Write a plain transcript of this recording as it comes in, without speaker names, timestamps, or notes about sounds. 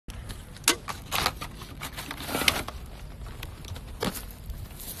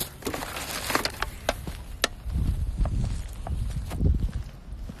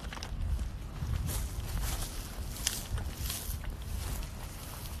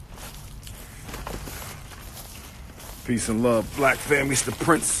Peace and love. Black families, the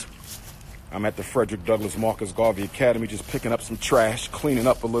Prince. I'm at the Frederick Douglass Marcus Garvey Academy, just picking up some trash, cleaning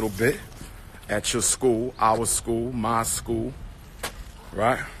up a little bit at your school, our school, my school,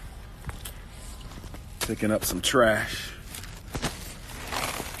 right? Picking up some trash.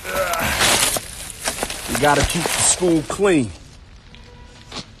 We gotta keep the school clean.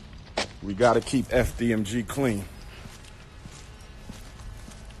 We gotta keep FDMG clean.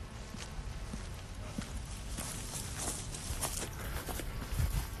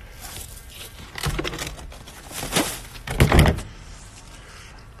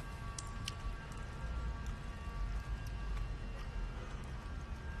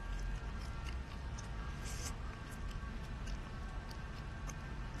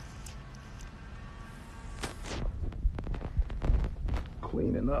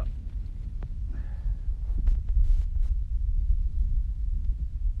 Cleaning up.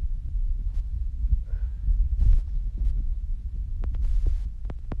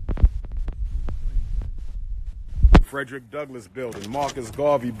 Frederick Douglass building, Marcus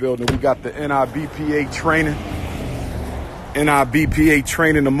Garvey building. We got the NIBPA training. NIBPA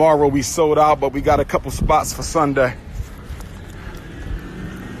training tomorrow. We sold out, but we got a couple spots for Sunday.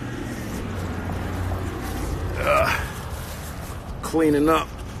 Cleaning up.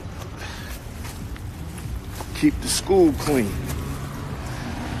 Keep the school clean.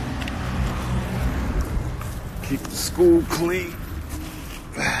 Keep the school clean.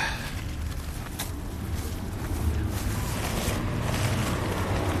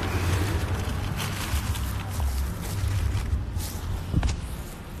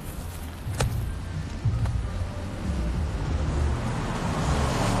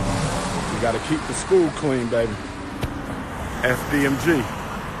 We gotta keep the school clean, baby. FDMG.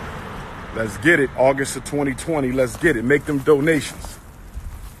 Let's get it. August of 2020. Let's get it. Make them donations.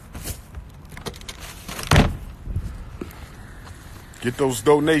 Get those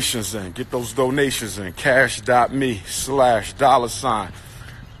donations in. Get those donations in.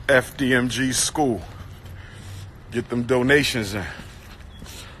 Cash.me/$FDMG school. Get them donations in.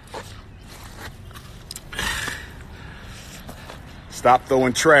 Stop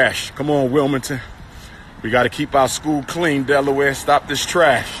throwing trash. Come on, Wilmington. We got to keep our school clean, Delaware. Stop this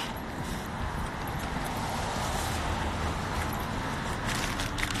trash.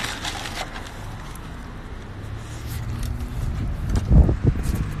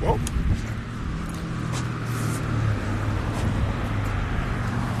 Whoa.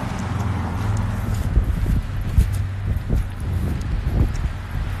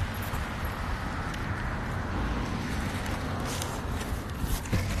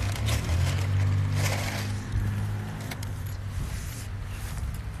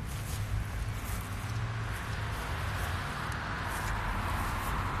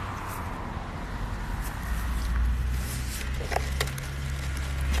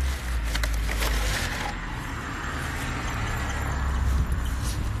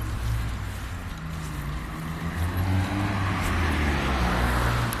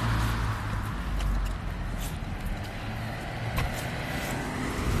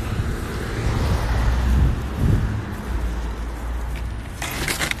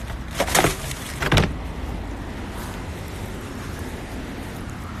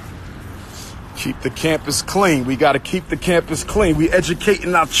 Keep the campus clean. We got to keep the campus clean. We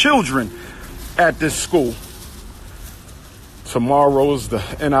educating our children at this school. Tomorrow is the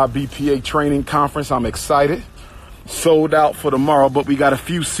NIBPA training conference. I'm excited. Sold out for tomorrow, but we got a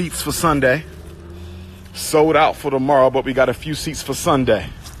few seats for Sunday. Sold out for tomorrow, but we got a few seats for Sunday.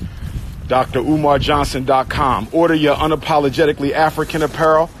 DrUmarJohnson.com. Order your unapologetically African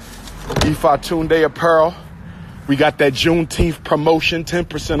apparel, Ifatunde apparel. We got that Juneteenth promotion,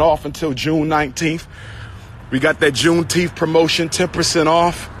 10% off until June 19th. We got that Juneteenth promotion, 10%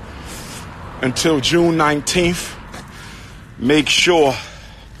 off until June 19th. Make sure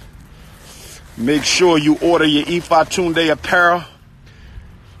you order your Ifatunde apparel.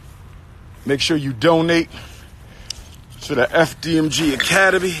 Make sure you donate to the FDMG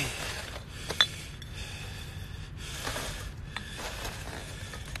Academy.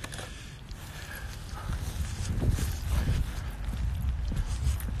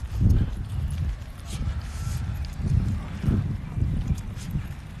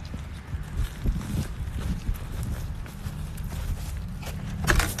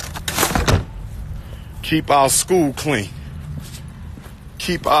 Keep our school clean.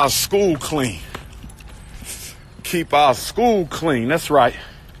 Keep our school clean. Keep our school clean. That's right.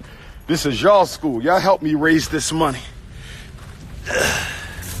 This is y'all school. Y'all help me raise this money.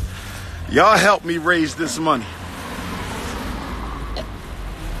 Y'all help me raise this money.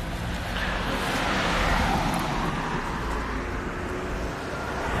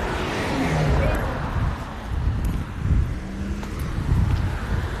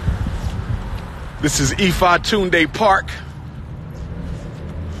 This is Ifa Tunde Park.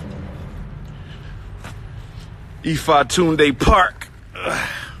 Ifa Tunde Park.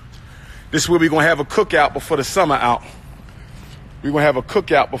 This is where we're going to have a cookout before the summer out. We're going to have a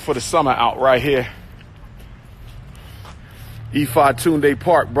cookout before the summer out right here. Ifa Tunde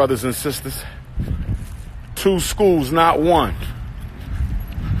Park, brothers and sisters. 2 schools, not 1.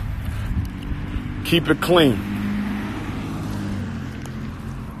 Keep it clean.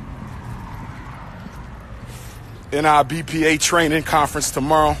 In our BPA training conference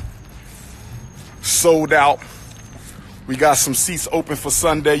tomorrow, sold out. We got some seats open for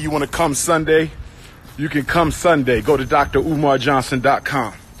Sunday. You want to come Sunday? You can come Sunday. Go to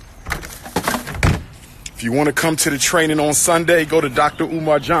drumarjohnson.com. If you want to come to the training on Sunday, go to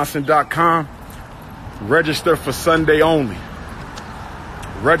drumarjohnson.com. Register for Sunday only.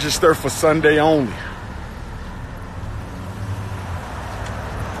 Register for Sunday only.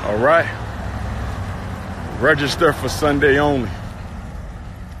 All right? Register for Sunday only.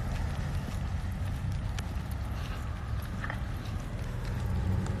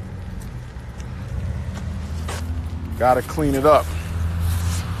 Gotta clean it up.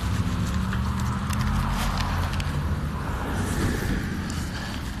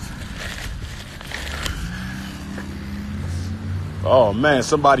 Oh man,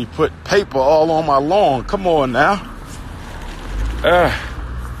 somebody put paper all on my lawn. Come on now.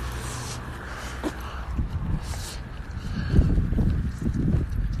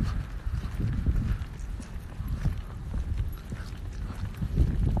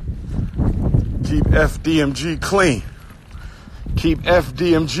 Keep FDMG clean. Keep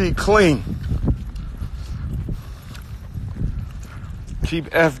FDMG clean. Keep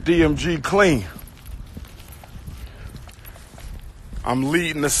FDMG clean. I'm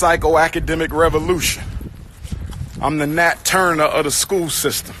leading the psychoacademic revolution. I'm the Nat Turner of the school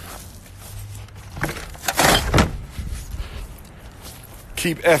system.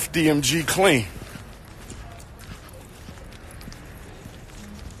 Keep FDMG clean.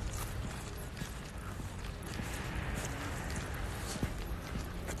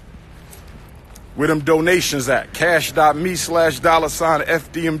 Where them donations at?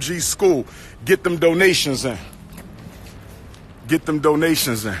 Cash.me/$FDMG school. Get them donations in. Get them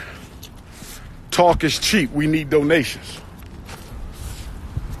donations in. Talk is cheap. We need donations.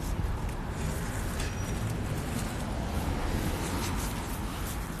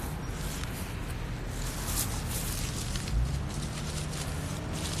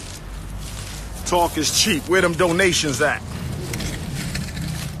 Talk is cheap. Where them donations at?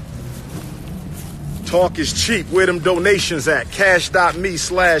 Talk is cheap. Where them donations at?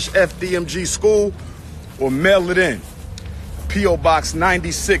 Cash.me/FDMG school or mail it in. P.O. Box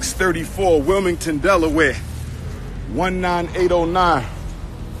 9634, Wilmington, Delaware, 19809.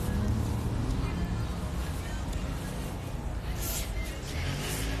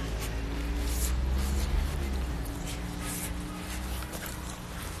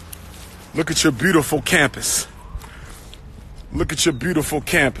 Look at your beautiful campus. Look at your beautiful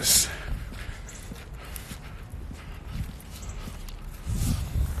campus.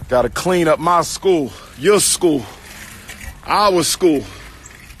 Gotta clean up my school, your school. Our school.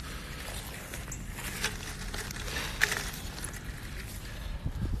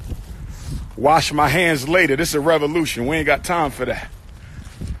 Wash my hands later. This is a revolution. We ain't got time for that.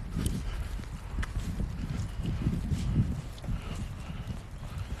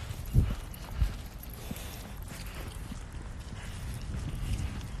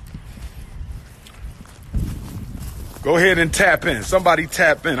 Go ahead and tap in. Somebody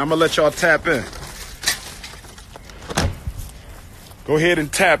tap in. I'm gonna let y'all tap in. Go ahead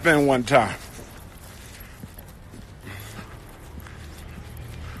and tap in one time.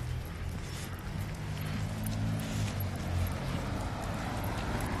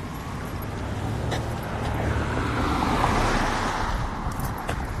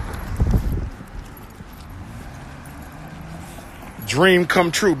 Dream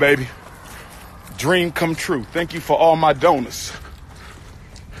come true, baby. Dream come true. Thank you for all my donors.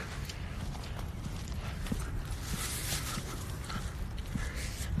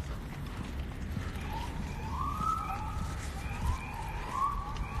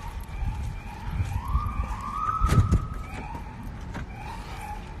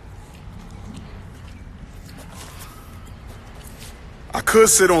 I could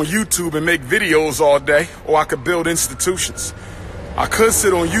sit on YouTube and make videos all day, or I could build institutions. I could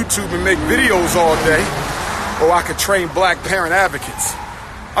sit on YouTube and make videos all day, or I could train black parent advocates.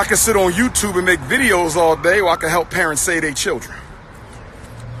 I could sit on YouTube and make videos all day, or I could help parents save their children.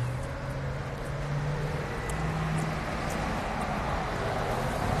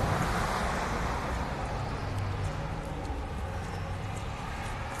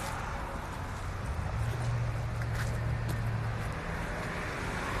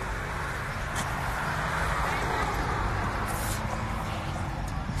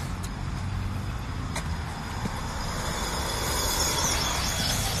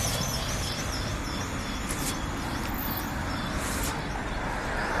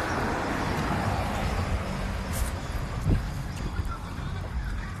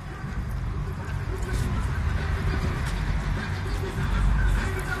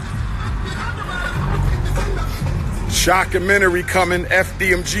 Shockumentary coming,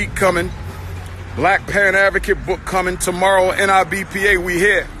 FDMG coming, Black Parent Advocate book coming tomorrow, NIBPA, we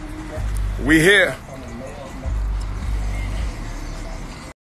here. We here.